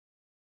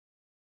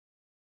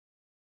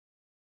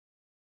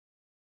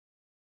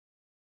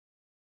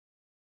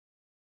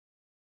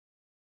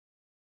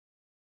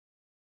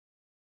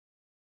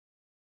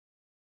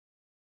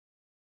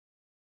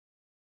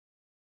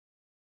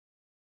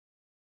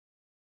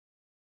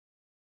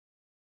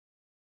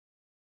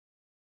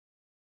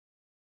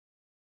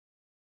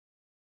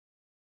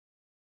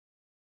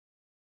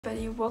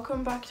everybody,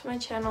 welcome back to my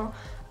channel.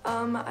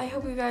 I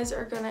hope you guys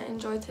are gonna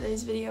enjoy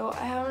today's video.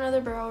 I have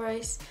another barrel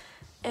race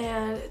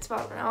and it's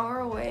about an hour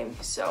away,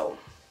 so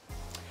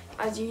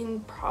as you can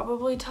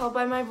probably tell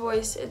by my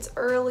voice, it's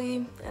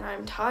early and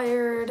I'm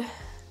tired,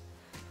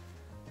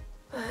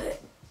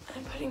 but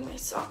I'm putting my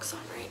socks on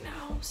right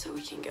now so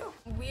we can go.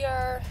 We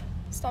are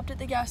stopped at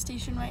the gas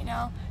station right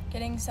now,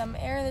 getting some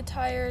air in the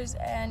tires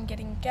and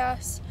getting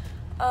gas.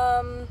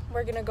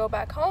 We're gonna go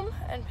back home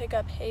and pick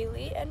up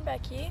Haley and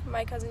Becky.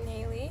 My cousin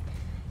Haley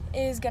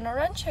is gonna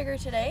run sugar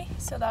today,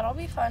 so that'll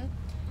be fun.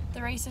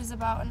 The race is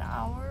about an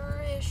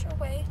hour-ish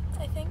away,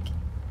 I think,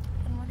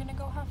 and we're gonna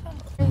go have fun.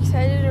 Are you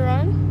excited to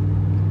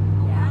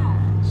run?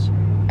 Yeah, sure.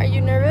 Are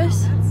you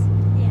nervous?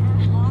 Yeah.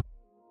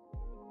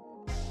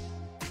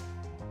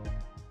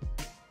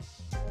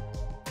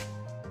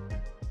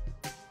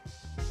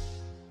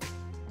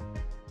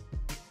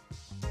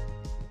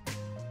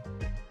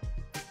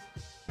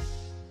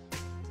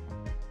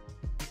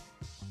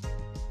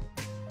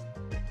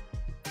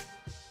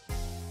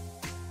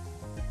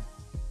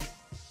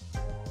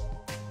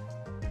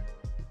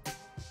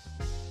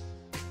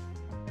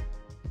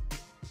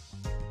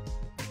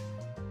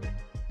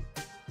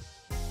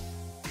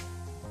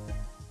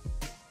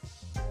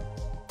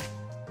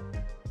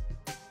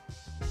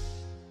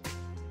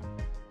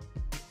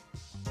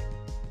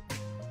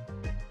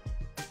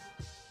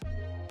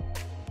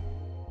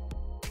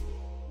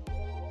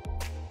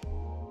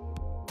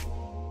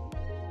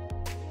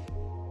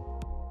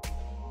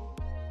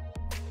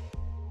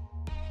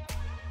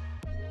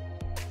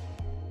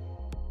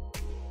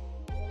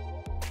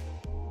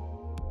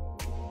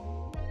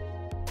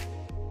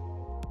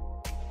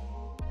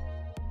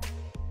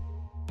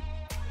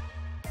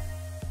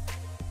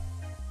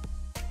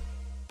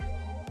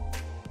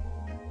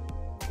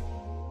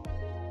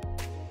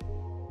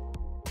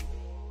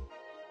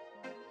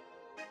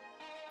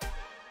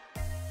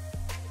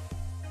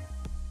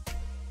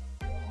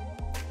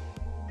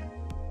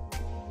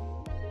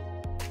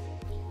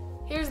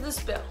 Here's the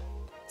spill.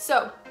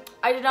 So,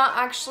 I did not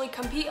actually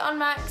compete on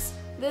Max.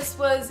 This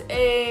was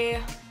a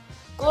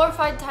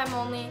glorified time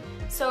only.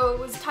 So it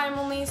was time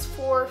only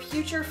for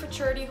future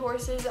futurity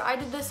horses. I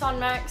did this on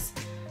Max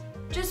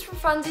just for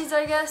funsies,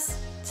 I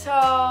guess.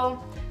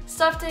 So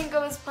stuff didn't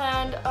go as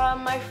planned.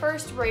 My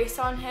first race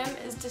on him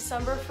is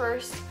December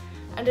 1st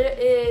and it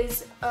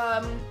is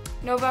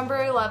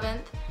November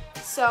 11th.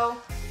 So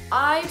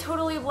I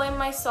totally blame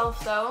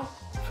myself though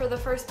for the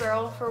first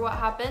barrel for what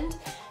happened,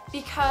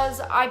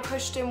 because I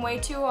pushed him way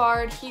too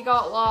hard. He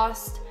got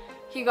lost,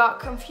 he got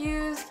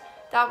confused.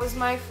 That was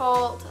my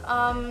fault.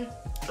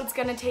 It's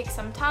gonna take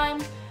some time,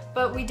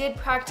 but we did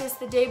practice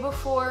the day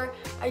before.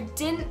 I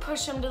didn't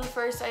push him to the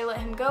first, I let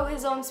him go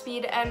his own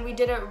speed and we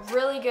did it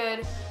really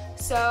good.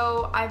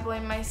 So I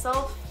blame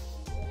myself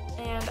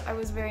and I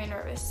was very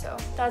nervous, so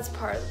that's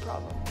part of the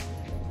problem.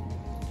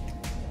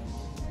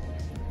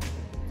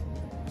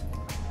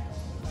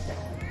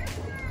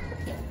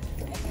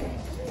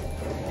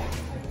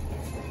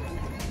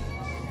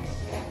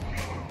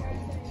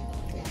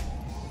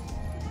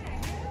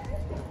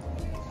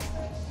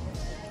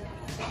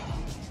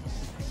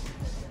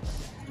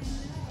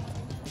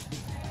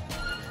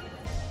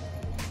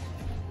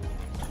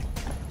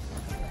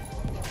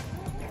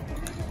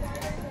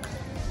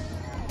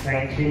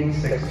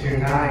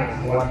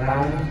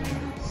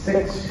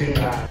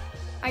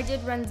 I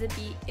did run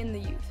Zippy in the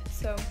youth,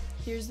 so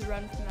here's the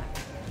run from that.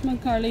 Come on,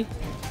 Carly.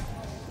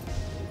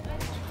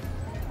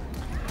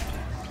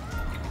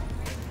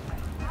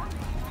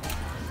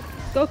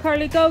 Go,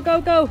 Carly, go, go,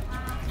 go.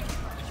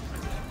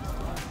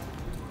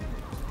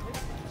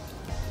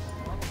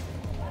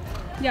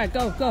 Yeah,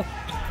 go, go.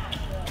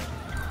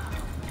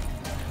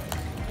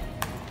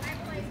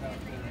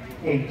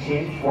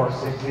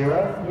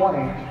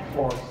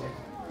 18-460-1846.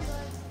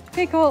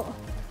 Hey, Colt.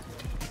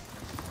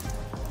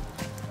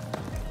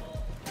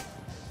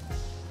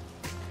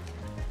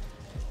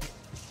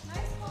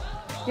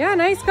 Yeah,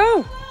 nice,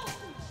 go.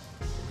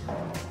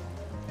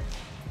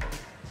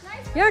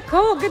 Yeah,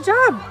 Colt, good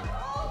job.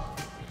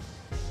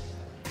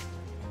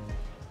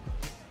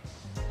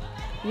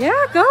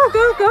 Yeah, go,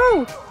 go,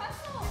 go.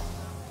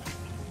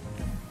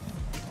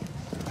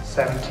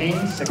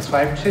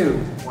 17-652.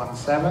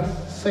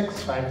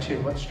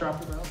 17-652. Let's drop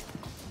the bell.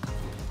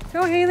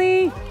 Go,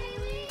 Haley.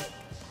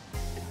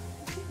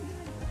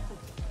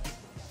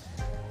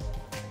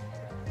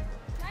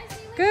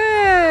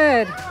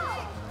 Good.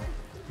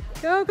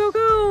 Go, go,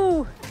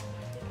 go.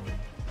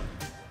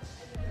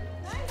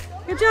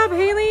 Good job,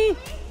 Haley.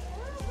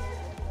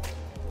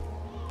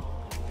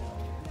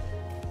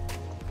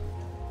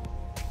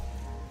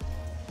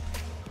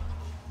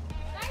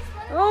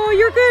 Oh,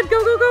 you're good.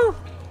 Go, go, go.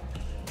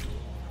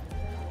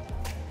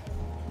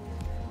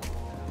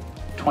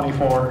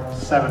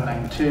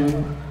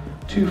 24-792.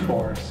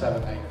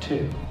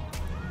 24-792.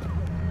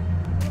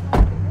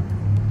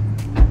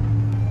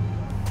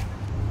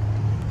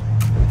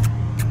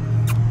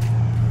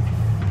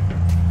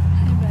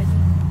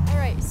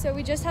 So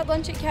we just had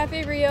lunch at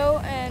Cafe Rio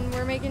and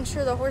we're making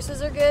sure the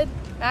horses are good.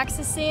 Max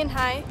is saying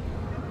hi.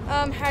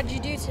 How'd you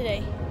do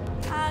today?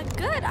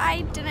 Good.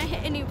 I didn't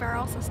hit any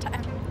barrels this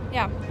time.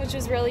 Yeah, which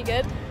was really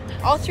good.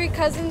 All 3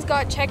 cousins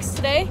got checks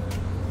today.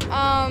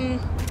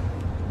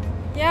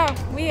 Yeah,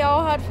 we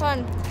all had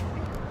fun.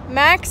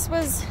 Max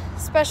was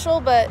special,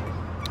 but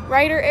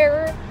rider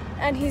error,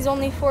 and he's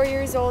only 4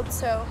 years old,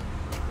 so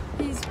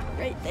he's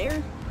right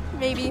there,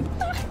 maybe.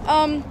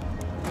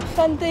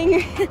 Fun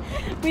thing,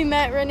 we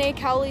met Renee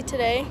Cowley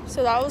today,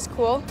 so that was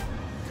cool.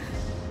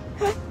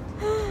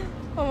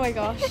 Oh my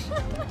gosh.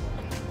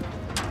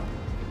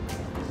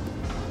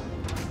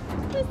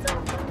 It's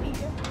so funny.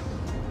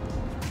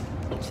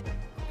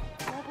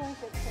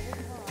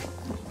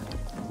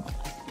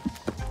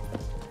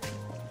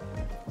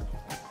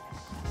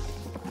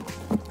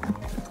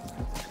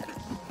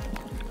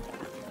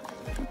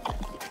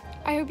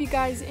 I hope you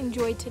guys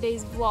enjoyed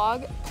today's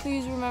vlog.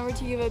 Please remember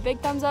to give it a big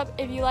thumbs up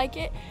if you like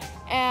it,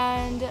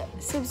 and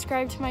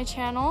subscribe to my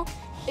channel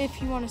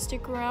if you want to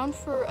stick around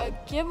for a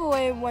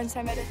giveaway once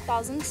I'm at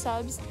 1,000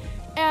 subs,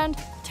 and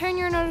turn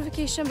your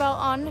notification bell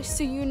on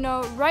so you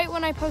know right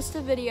when I post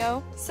a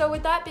video. So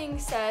with that being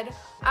said,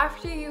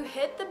 after you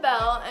hit the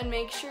bell and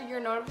make sure your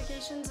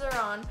notifications are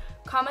on,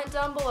 comment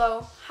down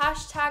below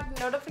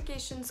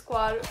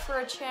 #notificationsquad for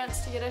a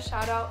chance to get a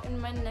shout out in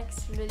my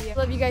next video.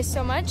 Love you guys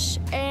so much,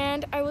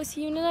 and I will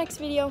see you in the next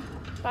video.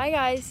 Bye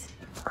guys.